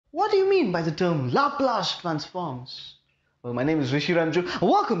What do you mean by the term Laplace transforms? Well, my name is Rishi Remju.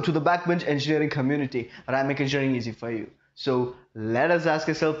 Welcome to the Backbench Engineering Community, where I make engineering easy for you. So let us ask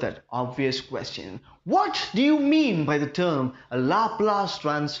ourselves that obvious question. What do you mean by the term a Laplace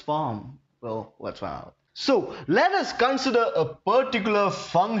transform? Well, what's wrong? So let us consider a particular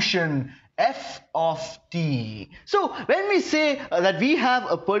function f of t. So when we say that we have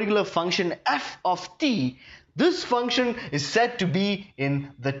a particular function f of t, this function is said to be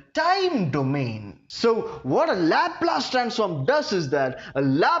in the time domain. So what a Laplace transform does is that a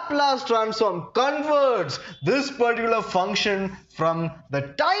Laplace transform converts this particular function from the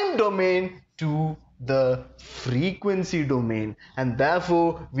time domain to the frequency domain, and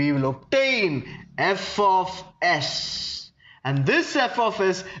therefore we will obtain f of s, and this f of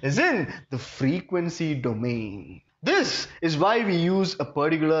s is in the frequency domain. This is why we use a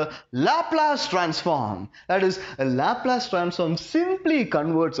particular Laplace transform. That is, a Laplace transform simply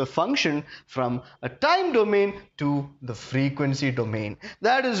converts a function from a time domain to the frequency domain.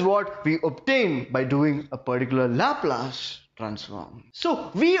 That is what we obtain by doing a particular Laplace transform.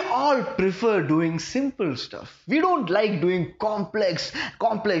 So we all prefer doing simple stuff. We don't like doing complex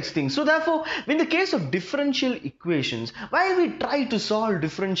things. So therefore, in the case of differential equations, while we try to solve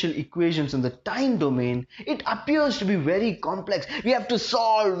differential equations in the time domain, it appears to be very complex. We have to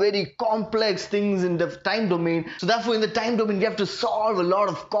solve very complex things in the time domain. So therefore, in the time domain, we have to solve a lot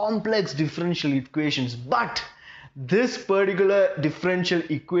of complex differential equations. But this particular differential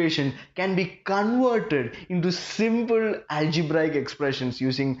equation can be converted into simple algebraic expressions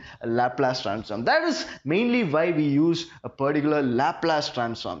using a Laplace transform. That is mainly why we use a particular Laplace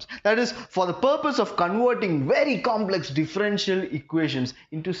transforms. That is for the purpose of converting very complex differential equations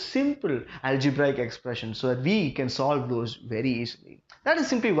into simple algebraic expressions so that we can solve those very easily. That is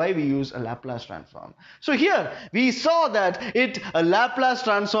simply why we use a Laplace transform. So here we saw that a Laplace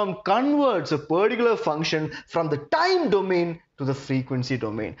transform converts a particular function from the time domain to the frequency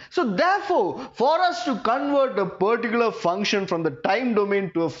domain. So therefore, for us to convert a particular function from the time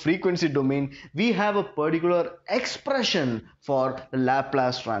domain to a frequency domain, we have a particular expression for the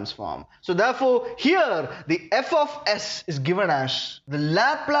Laplace transform. So therefore, here the f of s is given as the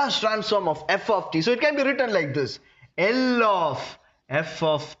Laplace transform of f of t. So it can be written like this: L of f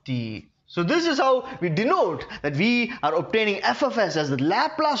of t. So this is how we denote that we are obtaining f of s as the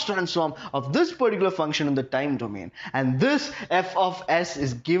Laplace transform of this particular function in the time domain. And this f of s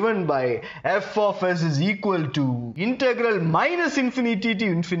is given by f of s is equal to integral minus infinity to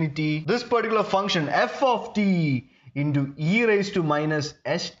infinity this particular function f of t into e raised to minus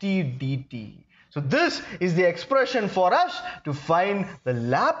st dt. So this is the expression for us to find the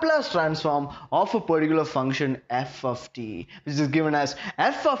Laplace transform of a particular function f of t, which is given as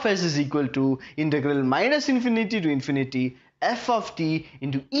f of s is equal to integral minus infinity to infinity f of t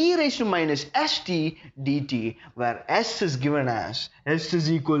into e raised to minus st dt, where s is given as s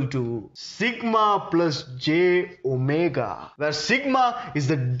is equal to sigma plus j omega, where sigma is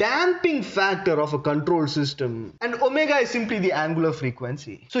the damping factor of a control system and omega is simply the angular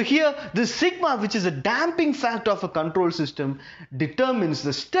frequency. So here the sigma, which is a damping factor of a control system, determines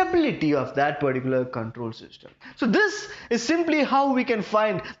the stability of that particular control system. So this is simply how we can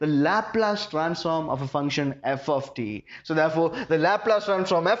find the Laplace transform of a function f of t. So therefore the Laplace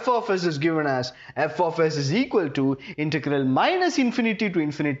transform f of s is given as f of s is equal to integral minus infinity to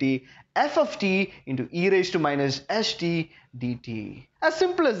infinity f of t into e raised to minus st dt. As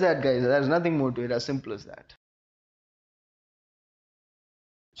simple as that, guys. There's nothing more to it. As simple as that.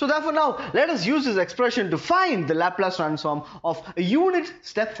 So therefore now let us use this expression to find the Laplace transform of a unit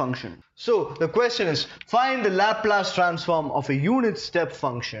step function. So the question is, find the Laplace transform of a unit step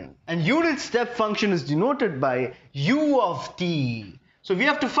function. And unit step function is denoted by u of t. So we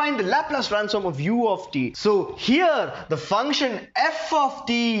have to find the Laplace transform of u of t. So here the function f of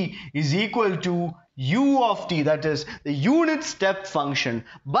t is equal to u of t, that is the unit step function.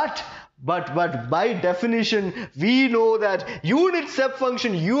 But by definition we know that unit step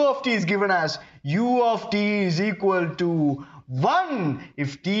function u of t is given as u of t is equal to 1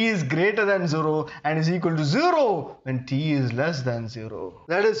 if t is greater than 0 and is equal to 0 when t is less than 0.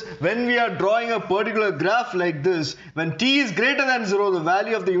 That is, when we are drawing a particular graph like this, when t is greater than 0, the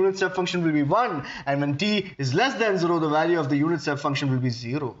value of the unit step function will be 1, and when t is less than 0, the value of the unit step function will be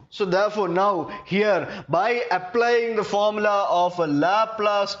 0. So therefore now here, by applying the formula of a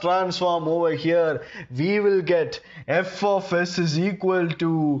Laplace transform over here, we will get f of s is equal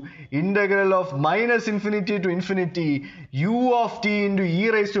to integral of minus infinity to infinity u u of t into e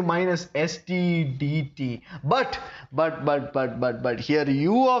raised to minus st dt. But here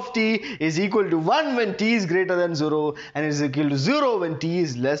u of t is equal to 1 when t is greater than 0 and is equal to 0 when t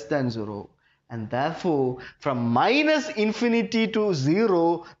is less than 0. And therefore, from minus infinity to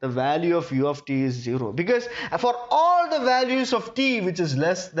 0, the value of u of t is 0. Because for all the values of t which is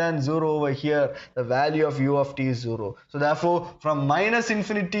less than 0 over here, the value of u of t is 0. So therefore, from minus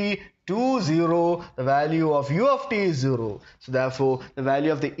infinity to 0, the value of u of t is 0. So therefore, the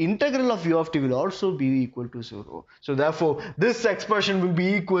value of the integral of u of t will also be equal to 0. So therefore, this expression will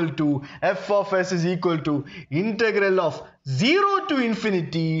be equal to f of s is equal to integral of 0 to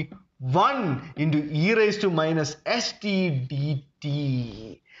infinity 1 into e raised to minus st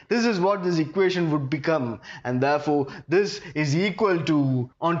dt. This is what this equation would become, and therefore this is equal to,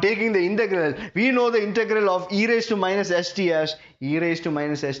 on taking the integral, we know the integral of e raised to minus st as e raised to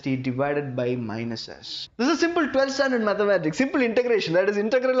minus st divided by minus s. This is simple 12th standard mathematics, simple integration, that is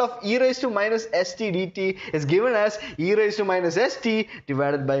integral of e raised to minus st dt is given as e raised to minus st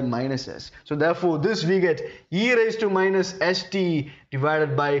divided by minus s. So therefore this we get e raised to minus st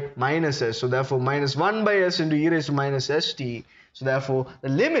divided by minus s. So therefore minus 1 by s into e raised to minus st. So therefore the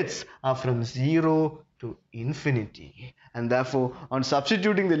limits are from 0 to infinity, and therefore on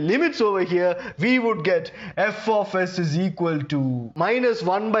substituting the limits over here, we would get f of s is equal to minus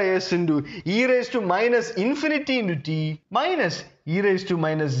 1 by s into e raised to minus infinity into t minus e raised to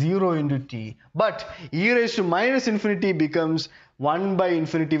minus 0 into t. But e raised to minus infinity becomes 1 by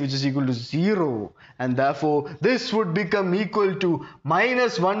infinity, which is equal to 0, and therefore this would become equal to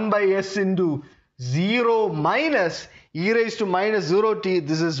minus 1 by s into 0 minus e raised to minus 0t.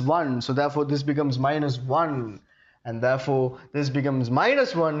 This is 1, so therefore this becomes minus 1, and therefore this becomes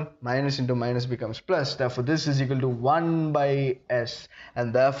minus 1, minus into minus becomes plus, therefore this is equal to 1 by s,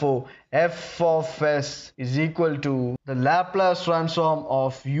 and therefore f of s is equal to the Laplace transform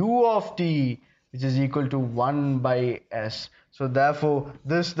of u of t, which is equal to 1 by s. So therefore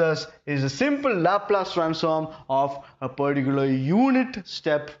this thus is a simple Laplace transform of a particular unit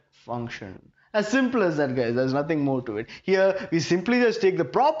step function. As simple as that, guys. There's nothing more to it. Here we simply just take the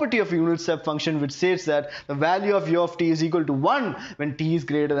property of a unit step function, which states that the value of u of t is equal to 1 when t is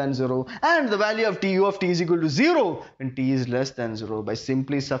greater than 0, and the value of u of t is equal to 0 when t is less than 0. By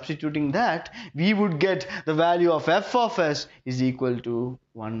simply substituting that, we would get the value of f of s is equal to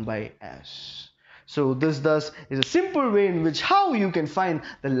 1 by s. So this thus is a simple way in which how you can find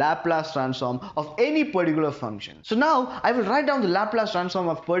the Laplace transform of any particular function. So now I will write down the Laplace transform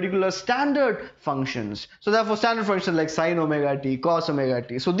of particular standard functions. So therefore standard functions like sine omega t, cos omega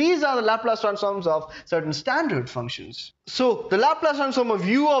t. So these are the Laplace transforms of certain standard functions. So the Laplace transform of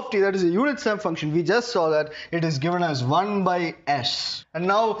u of t, that is a unit step function, we just saw that it is given as 1 by s. And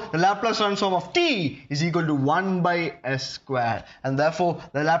now the Laplace transform of t is equal to 1 by s squared. And therefore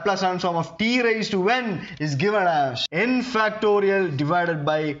the Laplace transform of t raised to n is given as n factorial divided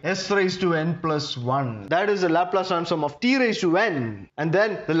by s raised to n plus 1. That is the Laplace transform of t raised to n. And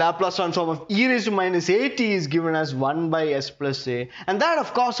then the Laplace transform of e raised to minus at is given as 1 by s plus a. And that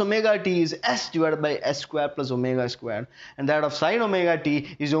of cos omega t is s divided by s squared plus omega squared. And that of sine omega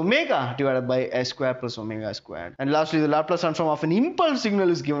t is omega divided by s squared plus omega squared. And lastly, the Laplace transform of an impulse signal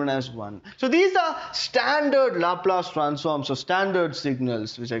is given as 1. So these are standard Laplace transforms or standard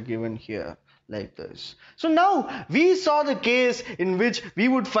signals which are given here like this. So now we saw the case in which we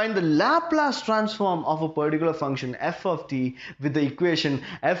would find the Laplace transform of a particular function f of t with the equation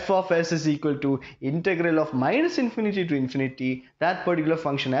f of s is equal to integral of minus infinity to infinity that particular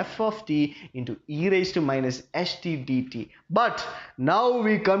function f of t into e raised to minus st dt. But now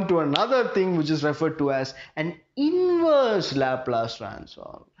we come to another thing which is referred to as an inverse Laplace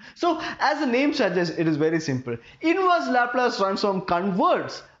transform. So as the name suggests, it is very simple. Inverse Laplace transform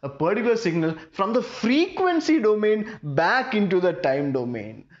converts a particular signal from the frequency domain back into the time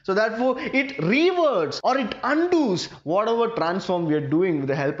domain. So therefore it reverts or it undoes whatever transform we are doing with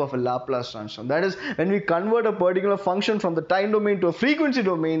the help of a Laplace transform. That is, when we convert a particular function from the time domain to a frequency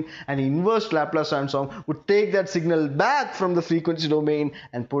domain, an inverse Laplace transform would take that signal back from the frequency domain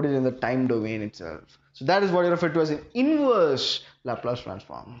and put it in the time domain itself. So that is what is referred to as an inverse Laplace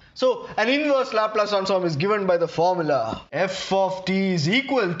transform. So an inverse Laplace transform is given by the formula f of t is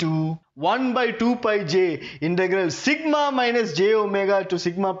equal to 1 by 2 pi j integral sigma minus j omega to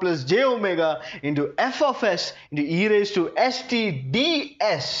sigma plus j omega into f of s into e raised to st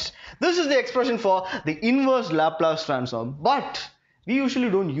ds. This is the expression for the inverse Laplace transform. But we usually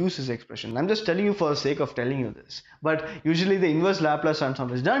don't use this expression. I'm just telling you for the sake of telling you this. But usually the inverse Laplace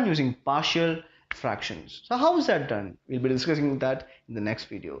transform is done using partial fractions. So how is that done? We'll be discussing that in the next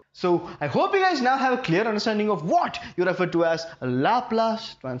video. So I hope you guys now have a clear understanding of what you refer to as a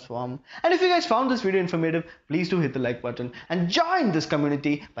Laplace transform. And if you guys found this video informative, please do hit the like button and join this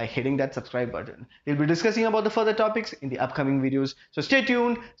community by hitting that subscribe button. We'll be discussing about the further topics in the upcoming videos. So stay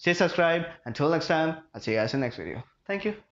tuned, stay subscribed. Until next time, I'll see you guys in the next video. Thank you.